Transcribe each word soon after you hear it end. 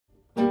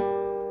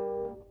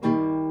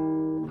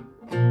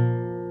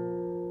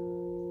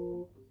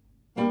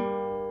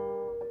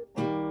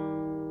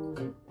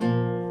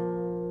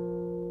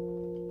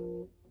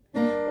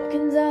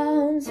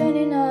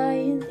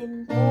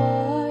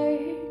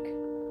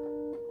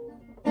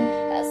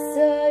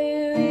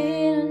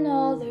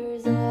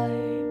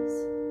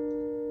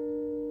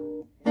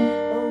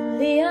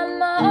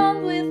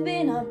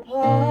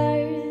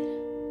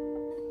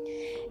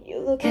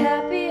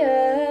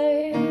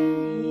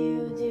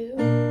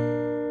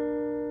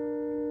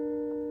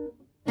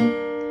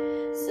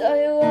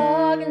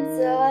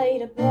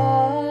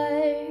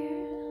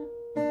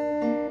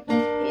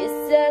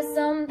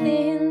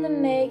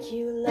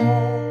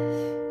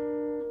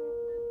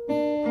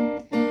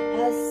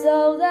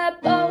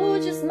that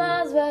both your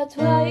smiles were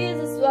twice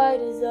as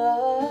wide as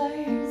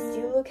ours.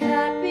 You look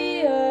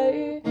happier,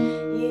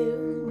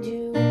 you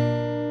do.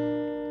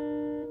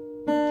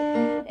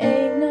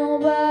 Ain't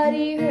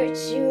nobody hurt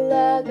you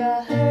like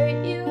I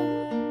hurt you,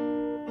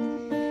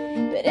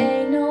 but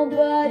ain't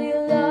nobody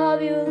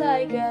love you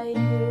like I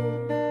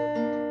do.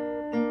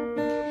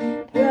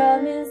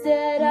 Promise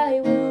that I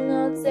will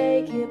not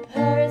take it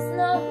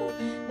personal,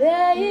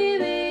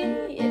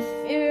 baby, if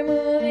you're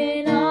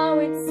moving on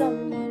with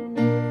someone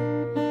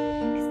new.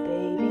 'Cause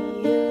baby,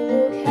 you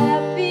look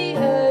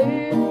happier,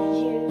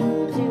 you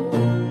do.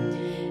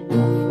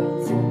 My friend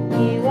told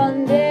me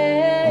one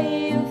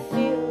day you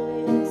feel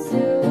it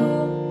too,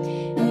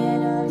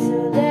 and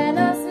until then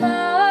I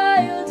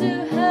smile to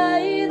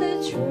hide the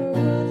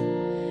truth.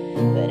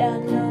 But I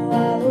know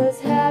I was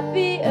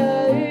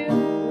happier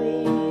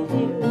with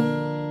you.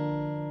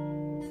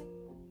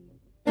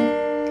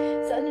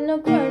 Sat in a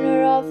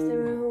corner of the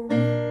room,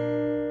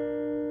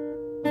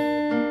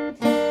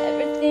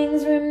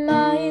 everything's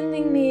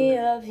reminding me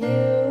of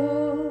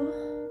you.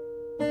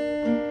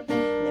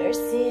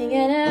 Nursing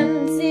an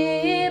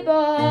empty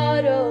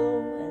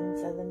bottle and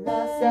telling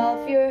myself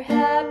you're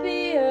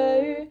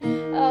happier,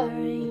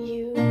 aren't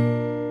you?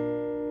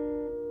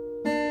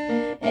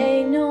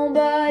 Ain't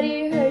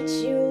nobody hurt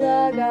you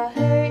like I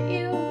hurt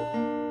you,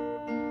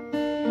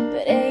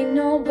 but ain't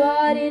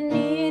nobody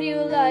need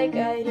you like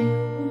I do.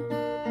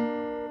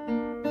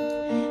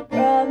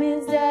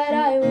 Promise that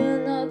I will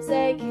not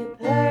take it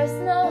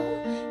personal,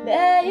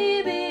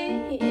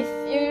 baby, if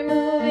you're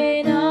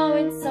moving on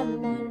with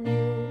someone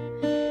new.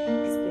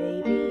 'Cause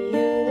baby,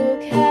 you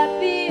look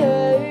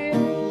happier,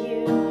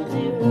 you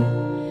do.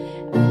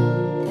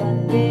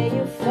 One day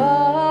you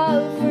fall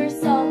for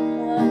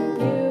someone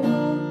new,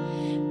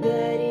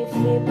 but if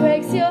it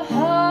breaks your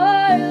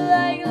heart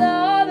like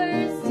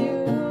lovers do,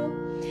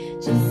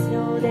 just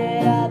know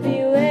that I'll be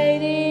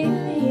waiting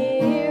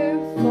here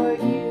for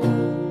you.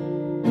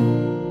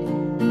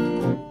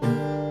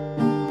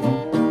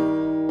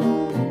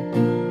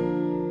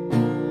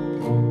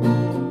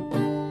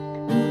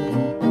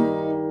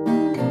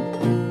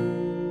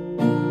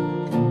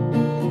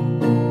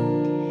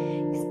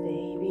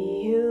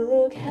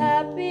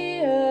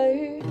 Happier,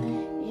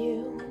 you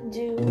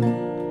do.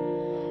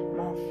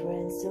 My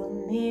friends told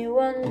me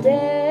one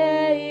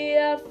day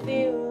I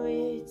feel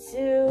it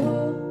too,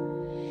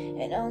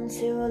 and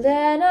until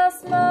then I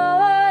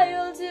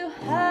smile to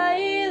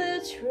hide the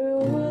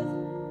truth.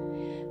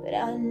 But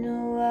I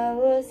know I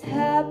was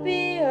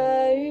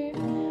happier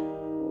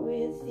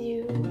with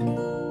you.